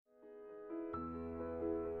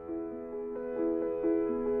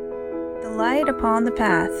Light Upon the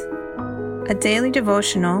Path, a daily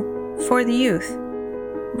devotional for the youth,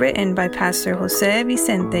 written by Pastor Jose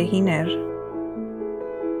Vicente Giner.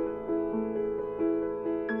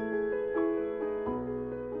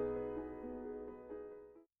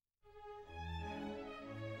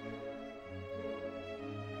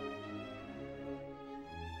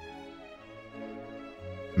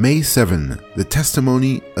 May 7, the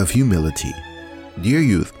testimony of humility. Dear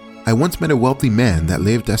youth, I once met a wealthy man that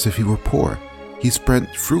lived as if he were poor. He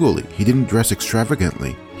spent frugally, he didn't dress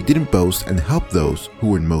extravagantly, he didn't boast and helped those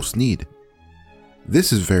who were in most need.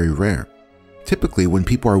 This is very rare. Typically, when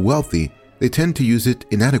people are wealthy, they tend to use it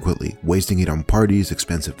inadequately, wasting it on parties,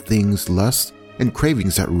 expensive things, lusts, and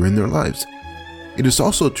cravings that ruin their lives. It is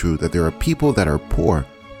also true that there are people that are poor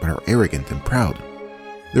but are arrogant and proud.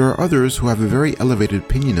 There are others who have a very elevated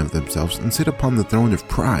opinion of themselves and sit upon the throne of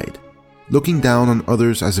pride, looking down on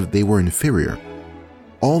others as if they were inferior.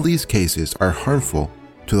 All these cases are harmful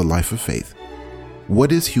to the life of faith.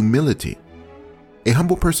 What is humility? A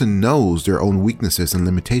humble person knows their own weaknesses and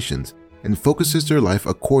limitations and focuses their life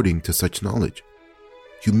according to such knowledge.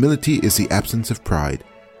 Humility is the absence of pride.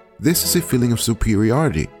 This is a feeling of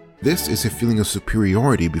superiority. This is a feeling of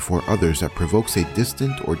superiority before others that provokes a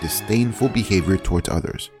distant or disdainful behavior towards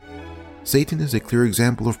others. Satan is a clear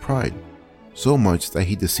example of pride, so much that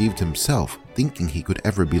he deceived himself, thinking he could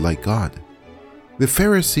ever be like God. The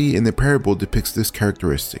Pharisee in the parable depicts this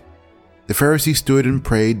characteristic. The Pharisee stood and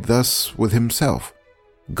prayed thus with himself,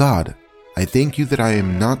 God, I thank you that I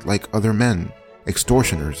am not like other men,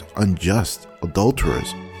 extortioners, unjust,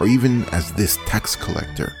 adulterers, or even as this tax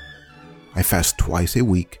collector. I fast twice a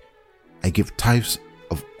week. I give tithes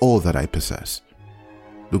of all that I possess.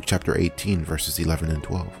 Luke chapter 18, verses 11 and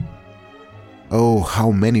 12. Oh,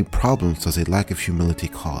 how many problems does a lack of humility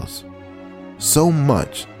cause? So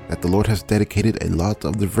much that the Lord has dedicated a lot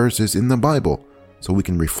of the verses in the Bible so we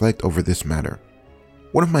can reflect over this matter.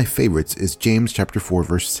 One of my favorites is James chapter 4,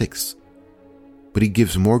 verse 6. But he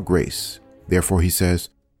gives more grace. Therefore he says,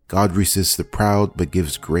 God resists the proud but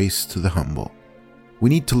gives grace to the humble. We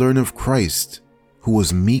need to learn of Christ, who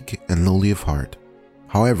was meek and lowly of heart.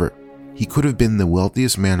 However, he could have been the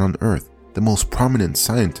wealthiest man on earth, the most prominent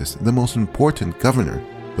scientist, the most important governor,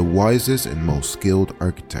 the wisest and most skilled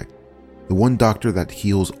architect, the one doctor that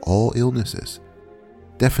heals all illnesses.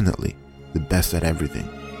 Definitely the best at everything.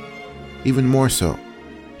 Even more so,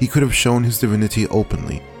 he could have shown his divinity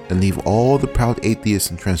openly and leave all the proud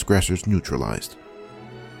atheists and transgressors neutralized.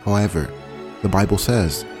 However, the Bible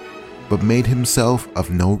says, but made himself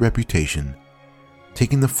of no reputation,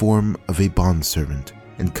 taking the form of a bondservant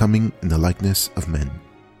and coming in the likeness of men.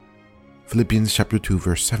 Philippians chapter 2,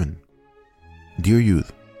 verse 7. Dear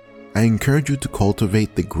youth, I encourage you to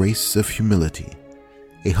cultivate the grace of humility.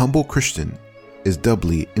 A humble Christian is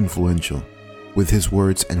doubly influential with his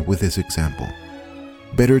words and with his example.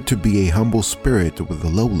 Better to be a humble spirit with the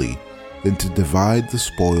lowly than to divide the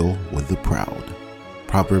spoil with the proud.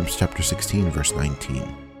 Proverbs chapter 16, verse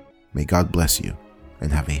 19. May God bless you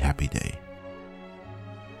and have a happy day.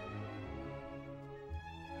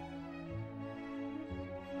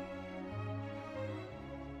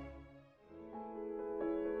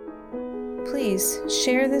 Please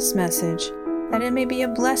share this message that it may be a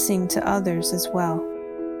blessing to others as well.